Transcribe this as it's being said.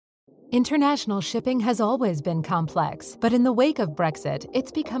International shipping has always been complex, but in the wake of Brexit, it's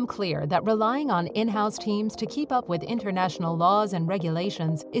become clear that relying on in-house teams to keep up with international laws and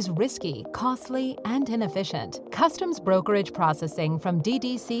regulations is risky, costly, and inefficient. Customs brokerage processing from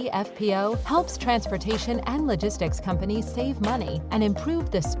DDC FPO helps transportation and logistics companies save money and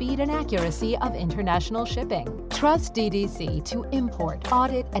improve the speed and accuracy of international shipping. Trust DDC to import,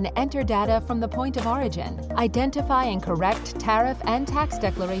 audit, and enter data from the point of origin, identify and correct tariff and tax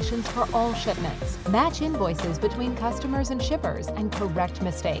declarations for all shipments, match invoices between customers and shippers, and correct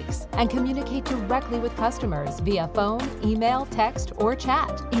mistakes, and communicate directly with customers via phone, email, text, or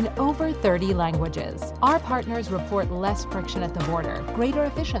chat in over 30 languages. Our partners report less friction at the border, greater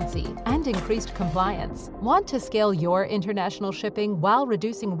efficiency, and increased compliance. Want to scale your international shipping while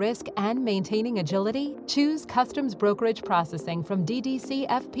reducing risk and maintaining agility? Choose Customs Brokerage Processing from DDC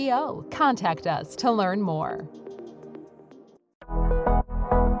FPO. Contact us to learn more.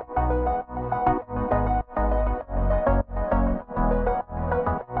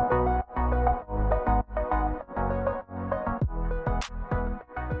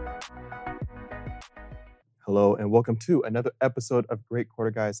 Hello and welcome to another episode of Great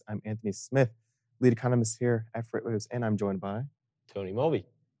Quarter Guys. I'm Anthony Smith, lead economist here at FreightWaves, and I'm joined by Tony Mulvey,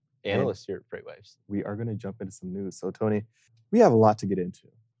 analyst here at FreightWaves. We are going to jump into some news. So Tony, we have a lot to get into.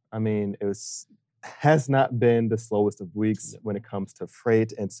 I mean, has not been the slowest of weeks when it comes to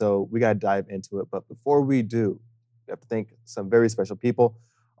freight, and so we got to dive into it. But before we do, we have to thank some very special people,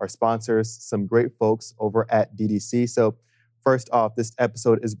 our sponsors, some great folks over at DDC. So first off, this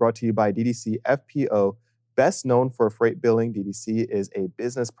episode is brought to you by DDC FPO. Best known for freight billing, DDC is a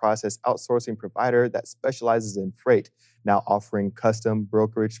business process outsourcing provider that specializes in freight, now offering custom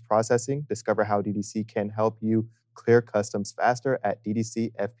brokerage processing. Discover how DDC can help you clear customs faster at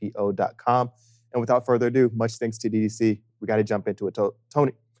ddcfpo.com. And without further ado, much thanks to DDC. We got to jump into it.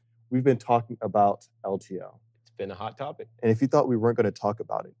 Tony, we've been talking about LTL. It's been a hot topic. And if you thought we weren't going to talk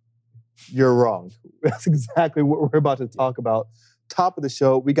about it, you're wrong. That's exactly what we're about to talk about. Top of the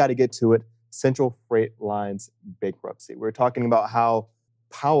show, we got to get to it. Central Freight Lines bankruptcy. We're talking about how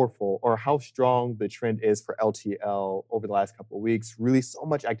powerful or how strong the trend is for LTL over the last couple of weeks. Really so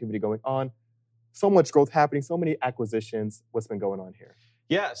much activity going on, so much growth happening, so many acquisitions. What's been going on here?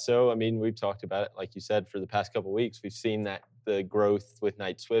 Yeah, so I mean, we've talked about it, like you said, for the past couple of weeks. We've seen that the growth with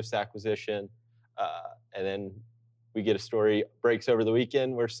Knight-Swift's acquisition, and then we get a story breaks over the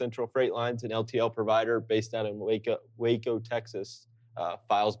weekend where Central Freight Lines, an LTL provider based out in Waco, Texas,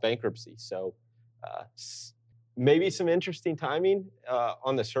 files bankruptcy. So maybe some interesting timing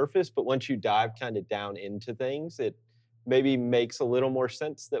on the surface, but once you dive kind of down into things, it maybe makes a little more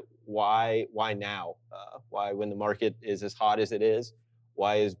sense that why now? Why, when the market is as hot as it is,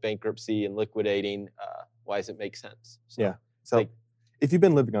 why is bankruptcy and liquidating, why does it make sense? So, yeah. So if you've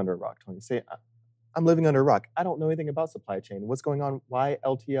been living under a rock, Tony, say, I'm living under a rock. I don't know anything about supply chain. What's going on? Why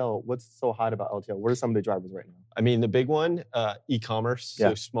LTL? What's so hot about LTL? What are some of the drivers right now? I mean, the big one, e-commerce. Yeah.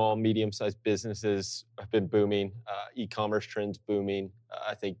 So small, medium-sized businesses have been booming. E-commerce trends booming.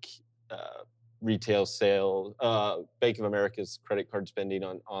 I think retail sales, Bank of America's credit card spending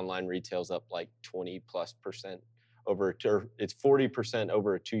on online retail is up like 20+% it's 40%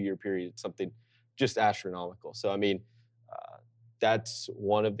 over a 2-year period. It's something just astronomical. So, I mean, that's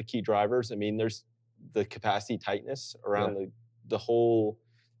one of the key drivers. I mean, there's the capacity tightness around the whole,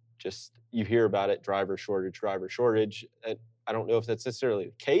 just you hear about it, driver shortage. I don't know if that's necessarily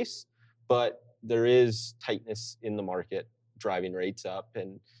the case, but there is tightness in the market driving rates up.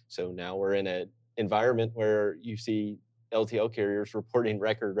 And so now we're in an environment where you see LTL carriers reporting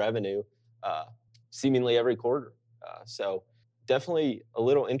record revenue seemingly every quarter. So definitely a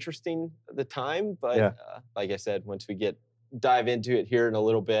little interesting at the time, but like I said, once we dive into it here in a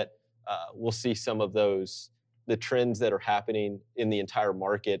little bit, we'll see some of the trends that are happening in the entire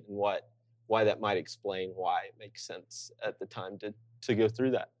market and why that might explain why it makes sense at the time to go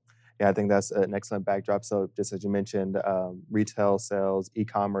through that. Yeah, I think that's an excellent backdrop. So just as you mentioned, retail sales,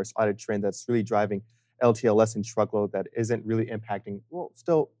 e-commerce, a lot of trend that's really driving LTL less than truckload that isn't really impacting. Well,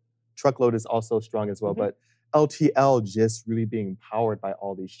 still truckload is also strong as well, but LTL just really being powered by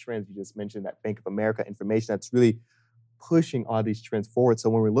all these trends. You just mentioned that Bank of America information that's really pushing all these trends forward. So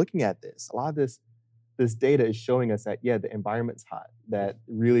when we're looking at this, a lot of this data is showing us that, the environment's hot, that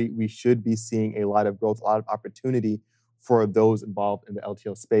really we should be seeing a lot of growth, a lot of opportunity for those involved in the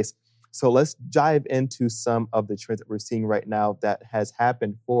LTL space. So let's dive into some of the trends that we're seeing right now that has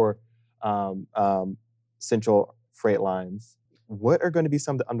happened for Central Freight Lines. What are going to be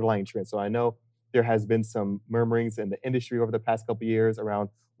some of the underlying trends? So I know there has been some murmurings in the industry over the past couple of years around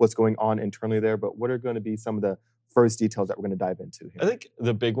what's going on internally there, but what are going to be some of the first details that we're going to dive into here? I think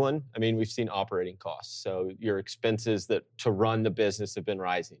the big one, I mean, we've seen operating costs. So your expenses that to run the business have been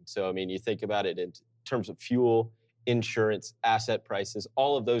rising. So, I mean, you think about it in terms of fuel, insurance, asset prices,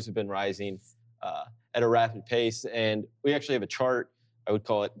 all of those have been rising at a rapid pace. And we actually have a chart, I would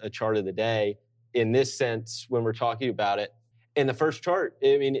call it a chart of the day, in this sense when we're talking about it. In the first chart,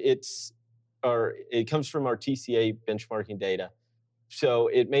 I mean, it comes from our TCA benchmarking data. So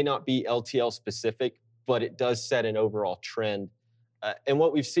it may not be LTL specific, but it does set an overall trend. And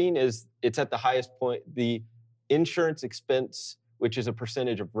what we've seen is it's at the highest point. The insurance expense, which is a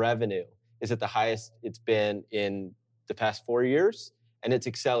percentage of revenue, is at the highest it's been in the past 4 years, and it's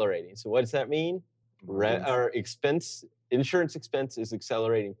accelerating. So what does that mean? Insurance expense is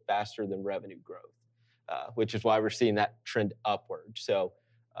accelerating faster than revenue growth, which is why we're seeing that trend upward. So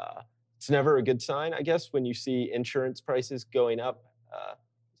it's never a good sign, I guess, when you see insurance prices going up.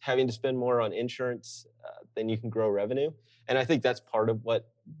 Having to spend more on insurance, then you can grow revenue. And I think that's part of what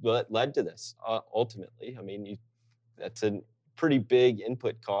led to this ultimately. I mean, that's a pretty big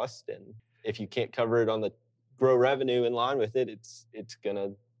input cost. And if you can't cover it on the grow revenue in line with it, it's going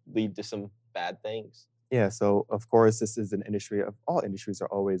to lead to some bad things. Yeah, so of course, this is an industry of all industries are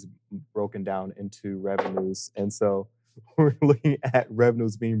always broken down into revenues. And so we're looking at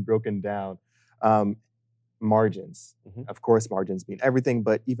revenues being broken down. Margins. Mm-hmm. Of course, margins mean everything,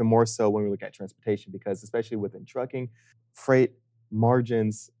 but even more so when we look at transportation, because especially within trucking, freight,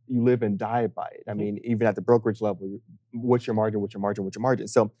 margins, you live and die by it. I mean, even at the brokerage level, what's your margin, what's your margin, what's your margin?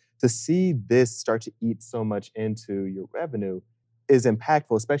 So to see this start to eat so much into your revenue is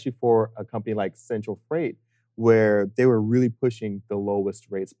impactful, especially for a company like Central Freight, where they were really pushing the lowest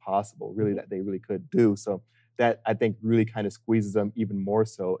rates possible, really, that they really could do. So that I think really kind of squeezes them even more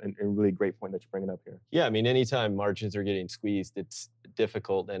so, and a really great point that you're bringing up here. Yeah, I mean, anytime margins are getting squeezed, it's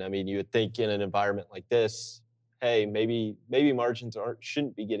difficult. And I mean, you would think in an environment like this, hey, maybe margins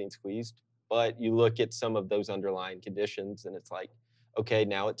shouldn't be getting squeezed, but you look at some of those underlying conditions and it's like, okay,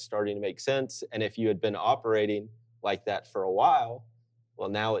 now it's starting to make sense. And if you had been operating like that for a while, well,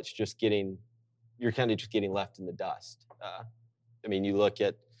 now it's just you're kind of just getting left in the dust. I mean, you look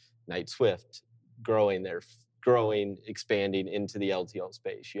at Knight-Swift growing, expanding into the LTL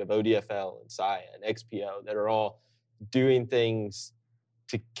space. You have ODFL and Saia and XPO that are all doing things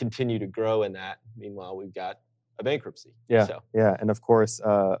to continue to grow in that. Meanwhile, we've got a bankruptcy. Yeah, and of course,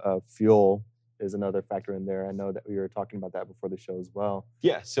 fuel is another factor in there. I know that we were talking about that before the show as well.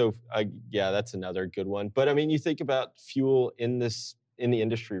 Yeah, so that's another good one. But I mean, you think about fuel in the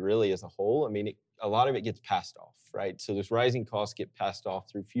industry really as a whole. I mean, a lot of it gets passed off, right? So those rising costs get passed off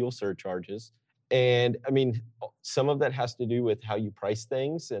through fuel surcharges. And I mean, some of that has to do with how you price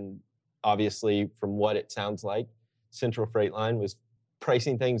things. And obviously, from what it sounds like, Central Freight Line was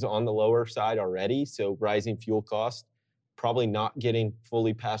pricing things on the lower side already. So rising fuel costs probably not getting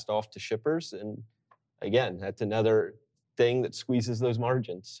fully passed off to shippers. And again, that's another thing that squeezes those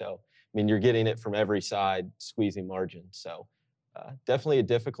margins. So, I mean, you're getting it from every side, squeezing margins. So definitely a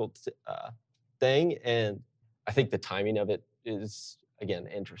difficult thing. And I think the timing of it is, again,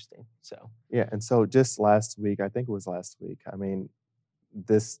 interesting. So yeah, and so just last week, I think it was last week, I mean,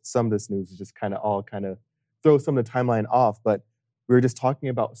 some of this news is just kind of throw some of the timeline off, but we were just talking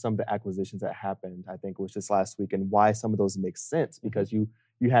about some of the acquisitions that happened, I think it was just last week, and why some of those make sense, because you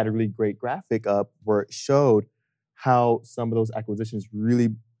had a really great graphic up where it showed how some of those acquisitions really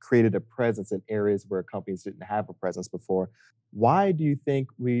created a presence in areas where companies didn't have a presence before. Why do you think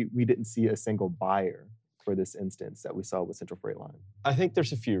we didn't see a single buyer for this instance that we saw with Central Freight Line? I think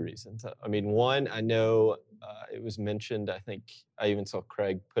there's a few reasons. I mean, one, I know it was mentioned, I think I even saw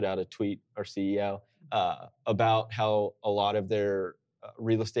Craig put out a tweet, our CEO, about how a lot of their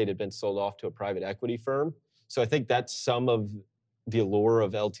real estate had been sold off to a private equity firm. So I think that's some of the allure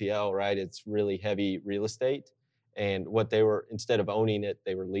of LTL, right? It's really heavy real estate. And instead of owning it,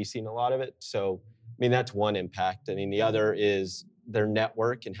 they were leasing a lot of it. So, I mean, that's one impact. I mean, the other is their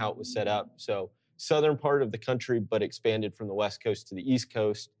network and how it was set up. So southern part of the country, but expanded from the West Coast to the East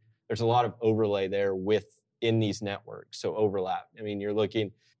Coast. There's a lot of overlay there within these networks. So overlap. I mean, you look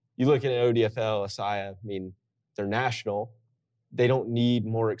at ODFL, Saia, I mean, they're national. They don't need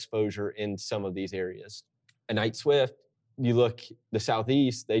more exposure in some of these areas. And Knight-Swift, you look the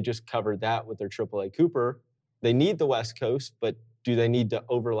Southeast, they just covered that with their AAA Cooper. They need the West Coast, but do they need to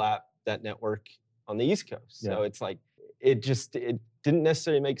overlap that network on the East Coast? Yeah. So it's like, it didn't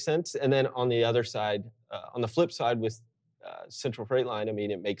necessarily make sense. And then on the other side, on the flip side with Central Freight Line, I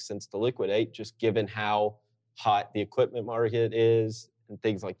mean, it makes sense to liquidate just given how hot the equipment market is and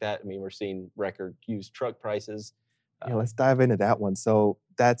things like that. I mean, we're seeing record used truck prices. Yeah, let's dive into that one. So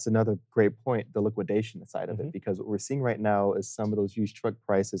that's another great point, the liquidation side of Mhm. it, because what we're seeing right now is some of those used truck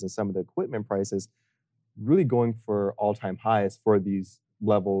prices and some of the equipment prices really going for all-time highs for this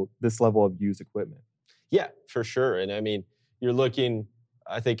level of used equipment. Yeah, for sure. And I mean, you're looking,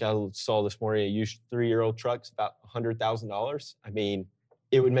 I think I saw this morning a used 3-year-old truck's about $100,000. I mean,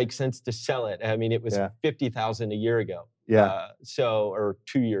 it would make sense to sell it. I mean, it was Yeah. 50,000 a year ago. Yeah. Or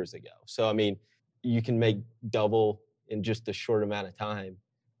 2 years ago. So, I mean, you can make double in just a short amount of time.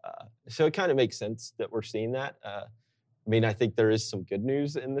 So it kind of makes sense that we're seeing that. I mean, I think there is some good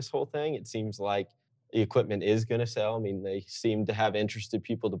news in this whole thing. It seems like the equipment is going to sell. I mean, they seem to have interested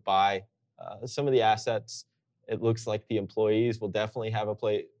people to buy some of the assets. It looks like the employees will definitely have a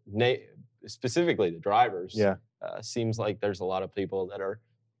play, specifically the drivers. Yeah. Seems like there's a lot of people that are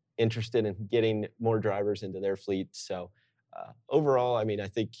interested in getting more drivers into their fleet. So overall, I mean, I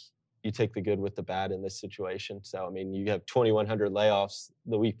think you take the good with the bad in this situation. So, I mean, you have 2,100 layoffs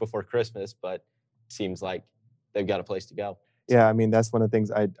the week before Christmas, but it seems like they've got a place to go. Yeah, I mean, that's one of the things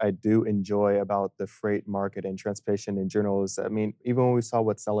I do enjoy about the freight market and transportation in general is, I mean, even when we saw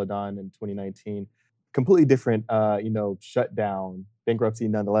what Celadon in 2019, completely different, shutdown, bankruptcy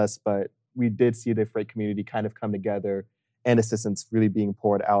nonetheless, but we did see the freight community kind of come together and assistance really being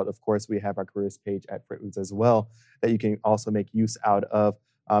poured out. Of course, we have our careers page at FreightWaves as well that you can also make use out of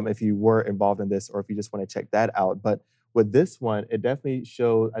if you were involved in this or if you just want to check that out. But with this one, it definitely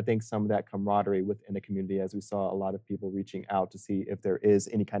showed, I think, some of that camaraderie within the community as we saw a lot of people reaching out to see if there is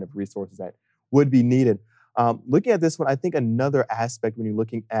any kind of resources that would be needed. Looking at this one, I think another aspect when you're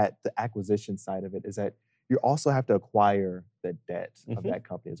looking at the acquisition side of it is that you also have to acquire the debt of that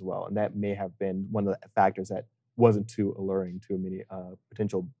company as well. And that may have been one of the factors that wasn't too alluring to many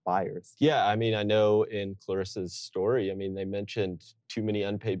potential buyers. Yeah, I mean, I know in Clarissa's story, I mean, they mentioned too many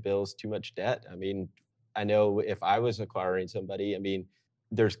unpaid bills, too much debt. I mean, I know if I was acquiring somebody, I mean,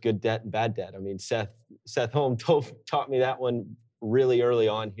 there's good debt and bad debt. I mean, Seth Holm taught me that one really early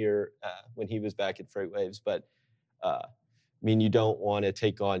on here when he was back at FreightWaves. But I mean, you don't want to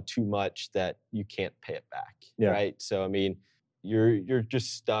take on too much that you can't pay it back, right? So I mean, you're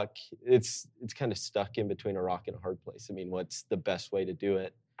just stuck. It's kind of stuck in between a rock and a hard place. I mean, what's the best way to do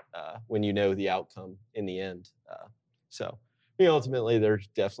it when you know the outcome in the end? So. I mean, ultimately, there's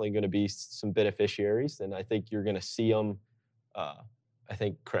definitely going to be some beneficiaries, and I think you're going to see them. I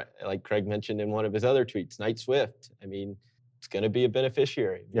think, like Craig mentioned in one of his other tweets, Knight-Swift. I mean, it's going to be a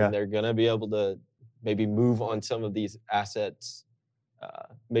beneficiary. I mean, they're going to be able to maybe move on some of these assets,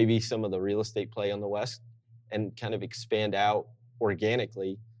 maybe some of the real estate play on the West, and kind of expand out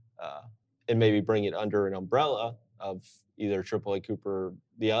organically, and maybe bring it under an umbrella of either AAA Cooper,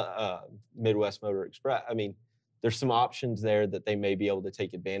 the Midwest Motor Express. I mean, there's some options there that they may be able to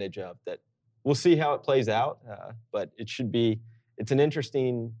take advantage of that we'll see how it plays out. But it's an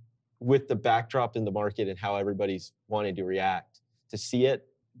interesting, with the backdrop in the market and how everybody's wanting to react, to see it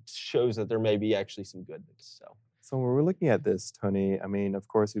shows that there may be actually some goodness. So when we're looking at this, Tony, I mean, of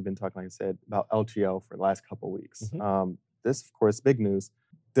course, we've been talking, like I said, about LTL for the last couple of weeks. This, of course, big news.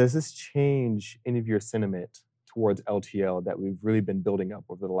 Does this change any of your sentiment towards LTL that we've really been building up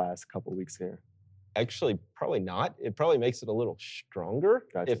over the last couple of weeks here? Actually, probably not. It probably makes it a little stronger,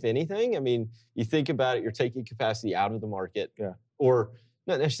 if anything. I mean, you think about it, you're taking capacity out of the market, or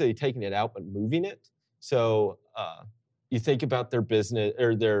not necessarily taking it out, but moving it. So you think about their business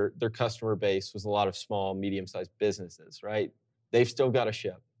or their customer base was a lot of small, medium-sized businesses, right? They've still got to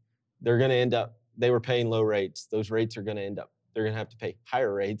ship. They're going to end up, they were paying low rates. Those rates are going to end up, they're going to have to pay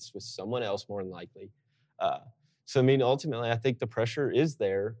higher rates with someone else more than likely. So, I mean, ultimately, I think the pressure is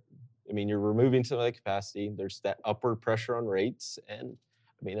there. I mean, you're removing some of that capacity. There's that upward pressure on rates. And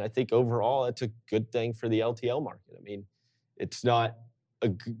I mean, I think overall, it's a good thing for the LTL market. I mean, it's not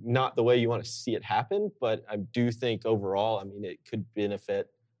the way you want to see it happen, but I do think overall, I mean, it could benefit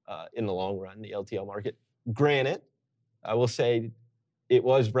in the long run, the LTL market. Granted, I will say it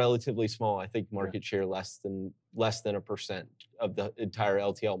was relatively small. I think market share less than 1% of the entire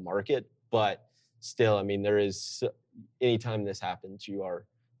LTL market. But still, I mean, there is, anytime this happens,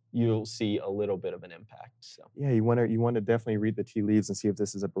 you'll see a little bit of an impact. So yeah, you want to definitely read the tea leaves and see if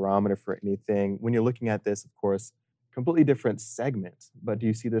this is a barometer for anything. When you're looking at this, of course, completely different segment, but do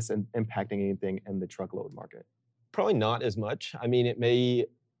you see this impacting anything in the truckload market? Probably not as much. I mean,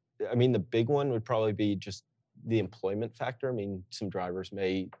 the big one would probably be just the employment factor. I mean, some drivers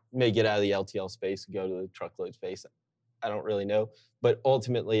may get out of the LTL space and go to the truckload space. I don't really know. But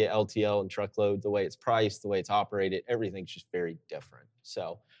ultimately, LTL and truckload, the way it's priced, the way it's operated, everything's just very different.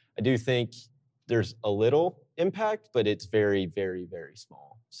 So I do think there's a little impact, but it's very, very, very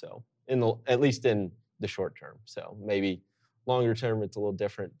small. So at least in the short term. So maybe Longer term, it's a little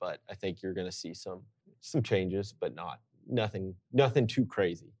different, but I think you're going to see some changes, but nothing too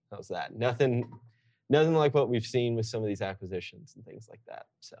crazy. How's that? Nothing like what we've seen with some of these acquisitions and things like that.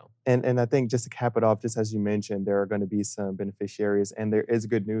 So, and I think just to cap it off, just as you mentioned, there are going to be some beneficiaries, and there is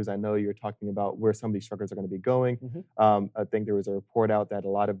good news. I know you're talking about where some of these truckers are going to be going. I think there was a report out that a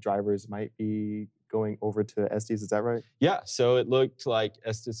lot of drivers might be going over to Estes. Is that right? Yeah. So it looked like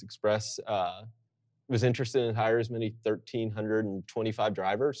Estes Express was interested in hiring as many 1,325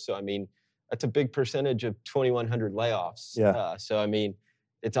 drivers. So I mean, that's a big percentage of 2,100 layoffs. Yeah. So I mean,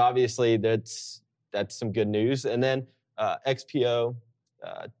 it's obviously that's some good news. And then XPO,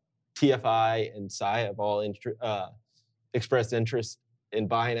 TFI, and SI have all expressed interest in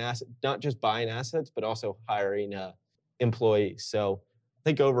buying assets, not just buying assets, but also hiring employees. So I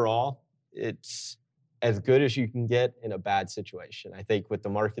think overall, it's as good as you can get in a bad situation. I think with the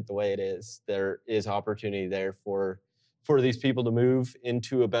market the way it is, there is opportunity there for these people to move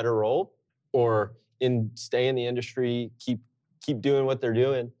into a better role or stay in the industry, keep doing what they're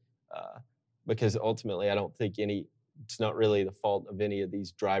doing. Because ultimately, I don't think it's not really the fault of any of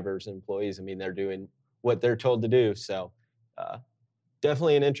these drivers and employees. I mean, they're doing what they're told to do. So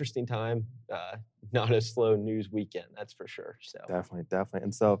definitely an interesting time. Not a slow news weekend, that's for sure. So Definitely.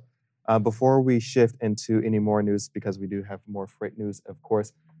 And so before we shift into any more news, because we do have more freight news, of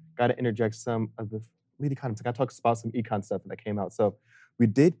course, got to interject some of the lead economists. I got to talk about some econ stuff that came out. So we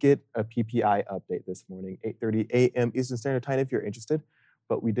did get a PPI update this morning, 8:30 a.m. Eastern Standard Time, if you're interested.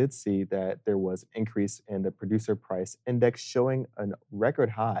 But we did see that there was an increase in the producer price index, showing a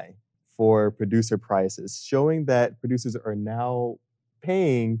record high for producer prices, showing that producers are now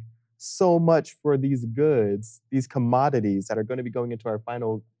paying so much for these goods, these commodities that are going to be going into our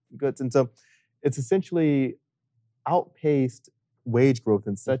final goods. And so it's essentially outpaced wage growth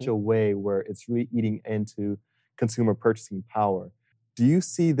in such a way where it's really eating into consumer purchasing power. Do you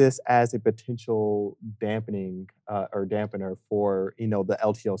see this as a potential dampening or dampener for the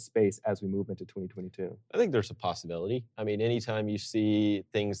LTL space as we move into 2022? I think there's a possibility. I mean, anytime you see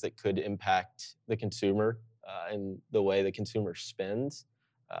things that could impact the consumer and the way the consumer spends,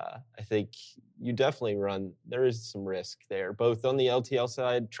 I think you definitely there is some risk there, both on the LTL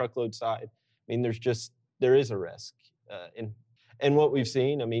side, truckload side. I mean, there is a risk. And what we've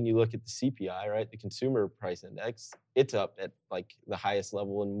seen, I mean, you look at the CPI, right? The consumer price index, it's up at like the highest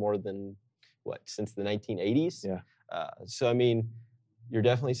level in more than since the 1980s. Yeah. So, I mean, you're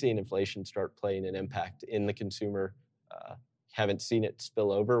definitely seeing inflation start playing an impact in the consumer. Haven't seen it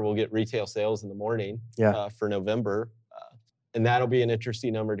spill over. We'll get retail sales in the morning for November. And that'll be an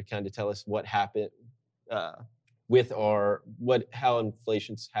interesting number to kind of tell us what happened with how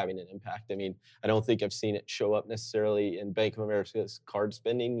inflation's having an impact. I mean, I don't think I've seen it show up necessarily in Bank of America's card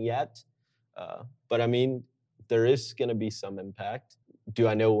spending yet. But I mean, there is going to be some impact. Do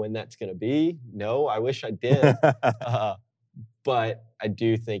I know when that's going to be? No, I wish I did. But I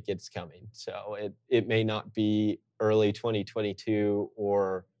do think it's coming. So it may not be early 2022,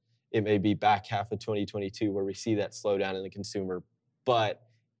 or it may be back half of 2022 where we see that slowdown in the consumer. But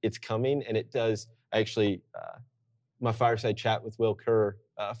it's coming, and it does actually. My fireside chat with Will Kerr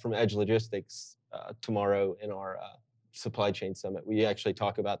from Edge Logistics tomorrow in our supply chain summit. We actually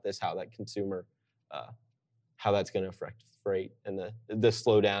talk about this, how that consumer, how that's going to affect freight, and the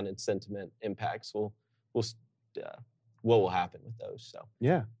slowdown in sentiment impacts what will happen with those. So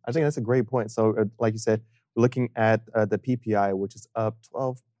yeah, I think that's a great point. So like you said, we're looking at the PPI, which is up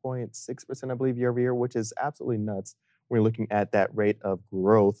 12.6%, I believe, year over year, which is absolutely nuts. We're looking at that rate of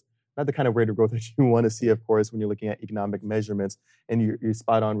growth. Not the kind of rate of growth that you want to see, of course, when you're looking at economic measurements. And you're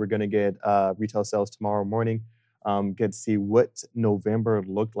spot on. We're going to get retail sales tomorrow morning, get to see what November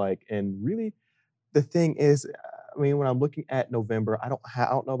looked like. And really, the thing is, I mean, when I'm looking at November, I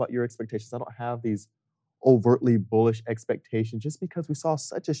don't know about your expectations. I don't have these overtly bullish expectations just because we saw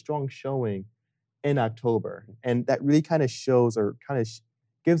such a strong showing in October. And that really kind of shows, or kind of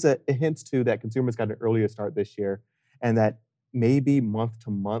gives a hint to that consumers got an earlier start this year, and that maybe month to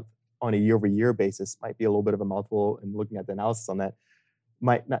month on a year-over-year basis might be a little bit of a mouthful, and looking at the analysis on that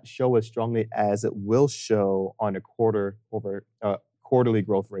might not show as strongly as it will show on a quarterly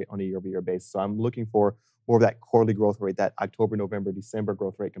growth rate on a year-over-year basis. So I'm looking for more of that quarterly growth rate, that October, November, December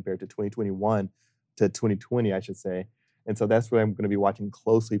growth rate compared to 2021 to 2020, I should say. And so that's what I'm going to be watching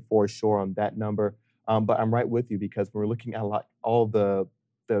closely for sure on that number. But I'm right with you, because we're looking at all the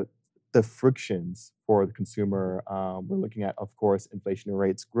frictions for the consumer. We're looking at, of course, inflation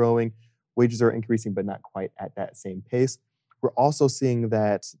rates growing. Wages are increasing, but not quite at that same pace. We're also seeing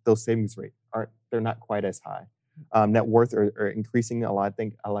that those savings rates they're not quite as high. Net worth are increasing a lot.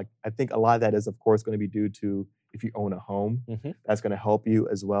 I think a lot of that is, of course, going to be due to if you own a home, Mhm. that's going to help you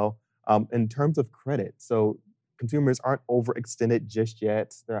as well. In terms of credit, so consumers aren't overextended just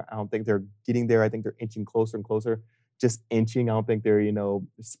yet. I don't think they're getting there. I think they're inching closer and closer, just inching. I don't think they're,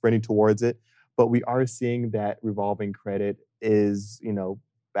 sprinting towards it. But we are seeing that revolving credit is,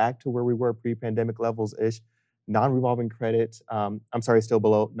 back to where we were pre-pandemic levels ish. Non-revolving credit, I'm sorry, still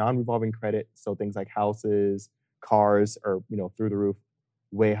below non-revolving credit. So things like houses, cars are, through the roof,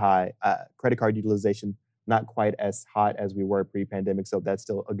 way high. Credit card utilization, not quite as hot as we were pre-pandemic. So that's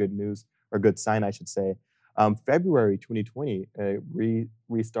still a good news or good sign, I should say. February 2020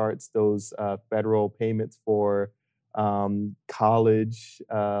 restarts those federal payments for college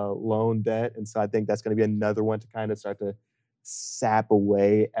loan debt. And so I think that's going to be another one to kind of start to sap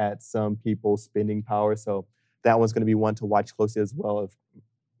away at some people's spending power. So that one's going to be one to watch closely as well. If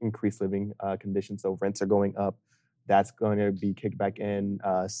increased living conditions, so rents are going up, that's going to be kicked back in.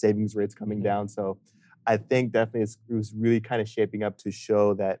 Savings rates coming down. So I think definitely it was really kind of shaping up to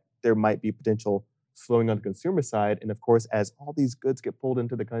show that there might be potential slowing on the consumer side. And of course, as all these goods get pulled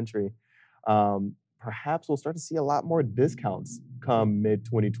into the country, perhaps we'll start to see a lot more discounts come mid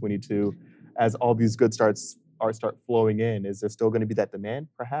 2022 as all these goods start flowing in. Is there still going to be that demand?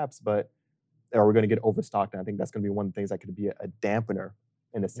 Perhaps, but are we going to get overstocked? And I think that's going to be one of the things that could be a dampener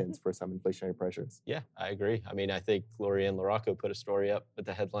in a sense for some inflationary pressures. Yeah, I agree. I mean, I think Lorianne LaRocco put a story up with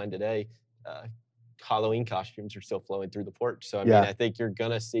the headline today. Halloween costumes are still flowing through the porch. So, I mean, I think you're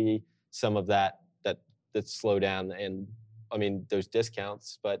going to see some of that slow down and, I mean, those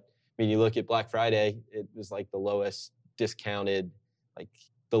discounts. But, I mean, you look at Black Friday, it was like the lowest discounted, like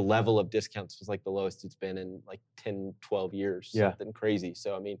the level of discounts was like the lowest it's been in like 10, 12 years, something crazy.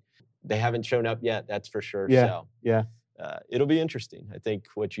 So, I mean, they haven't shown up yet, that's for sure. So, it'll be interesting. I think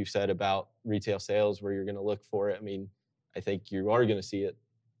what you said about retail sales, where you're going to look for it. I mean, I think you are going to see it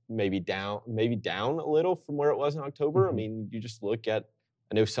maybe down a little from where it was in October. I mean, you just look at,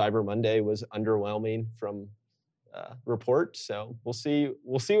 I know Cyber Monday was underwhelming from reports. So we'll see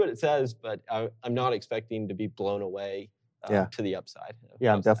what it says, but I'm not expecting to be blown away to the upside.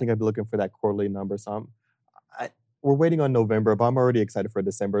 Yeah, I'm definitely going to be looking for that quarterly number. So we're waiting on November, but I'm already excited for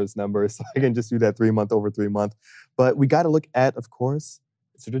December's numbers. So I can just do that 3 month over 3 month. But we got to look at, of course,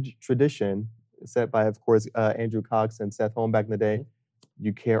 it's a tradition set by, of course, Andrew Cox and Seth Holm back in the day.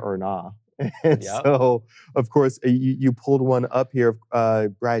 You care or not. And so, of course, you pulled one up here.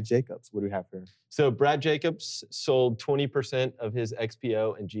 Brad Jacobs, what do we have here? So Brad Jacobs sold 20% of his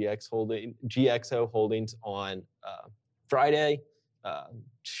XPO and GXO holdings on Friday.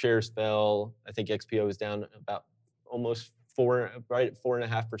 Shares fell. I think XPO was down about almost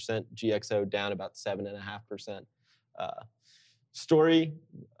 4.5%. GXO down about 7.5%. Story,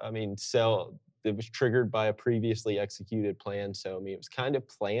 I mean, it was triggered by a previously executed plan. So, I mean, it was kind of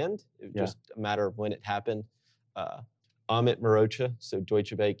planned. It was just a matter of when it happened. Amit Mehrotra, so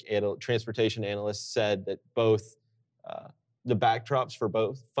Deutsche Bank transportation analyst, said that both the backdrops for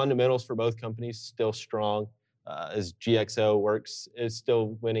both, fundamentals for both companies still strong, as GXO is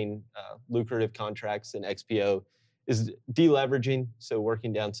still winning lucrative contracts, and XPO is deleveraging, so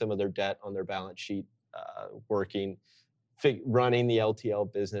working down some of their debt on their balance sheet, running the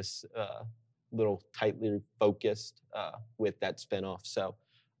LTL business little tightly focused with that spinoff. So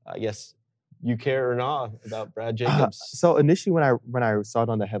I guess you care or not about Brad Jacobs. So initially when I saw it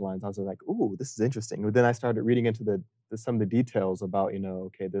on the headlines, I was like, ooh, this is interesting. But then I started reading into some of the details about,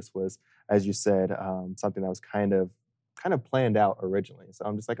 okay, this was, as you said, something that was kind of planned out originally. So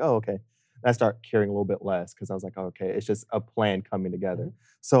I'm just like, oh, okay. And I start caring a little bit less because I was like, oh, okay, it's just a plan coming together.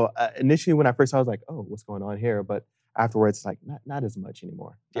 So initially when I first saw it, I was like, oh, what's going on here? But afterwards, it's like, not as much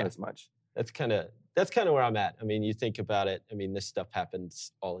anymore. Not as much. That's kind of where I'm at. I mean, you think about it. I mean, this stuff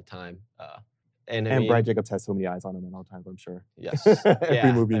happens all the time. And Brad Jacobs has so many eyes on him at all times, I'm sure. Yes.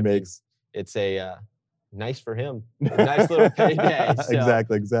 Every movie he makes. It's a nice for him. A nice little payday. So,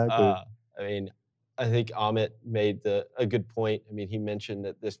 exactly. I mean, I think Amit made a good point. I mean, he mentioned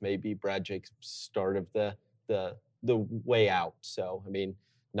that this may be Brad Jacobs' start of the way out. So, I mean,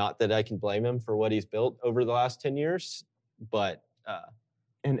 not that I can blame him for what he's built over the last 10 years, but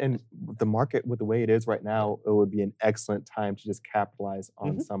and the market with the way it is right now, it would be an excellent time to just capitalize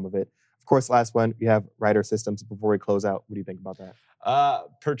on some of it. Of course, last one, we have Ryder Systems. Before we close out, what do you think about that?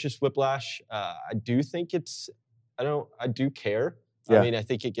 Purchase whiplash. I do think I do care. Yeah. I mean, I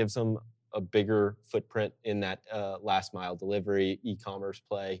think it gives them a bigger footprint in that last mile delivery e-commerce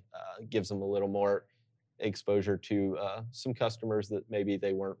play, gives them a little more exposure to some customers that maybe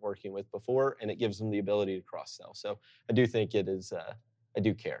they weren't working with before, and it gives them the ability to cross-sell. So I do think it is, I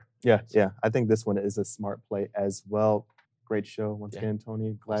do care. Yeah. I think this one is a smart play as well. great show. Once Yeah. again,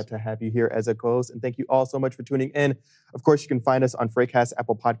 Tony, glad to have you here as a co-host. And thank you all so much for tuning in. Of course, you can find us on Freightcast,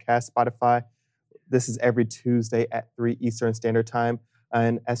 Apple Podcasts, Spotify. This is every Tuesday at 3 Eastern Standard Time.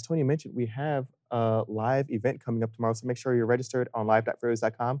 And as Tony mentioned, we have a live event coming up tomorrow. So make sure you're registered on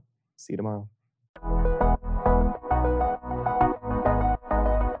live.freightwaves.com. See you tomorrow.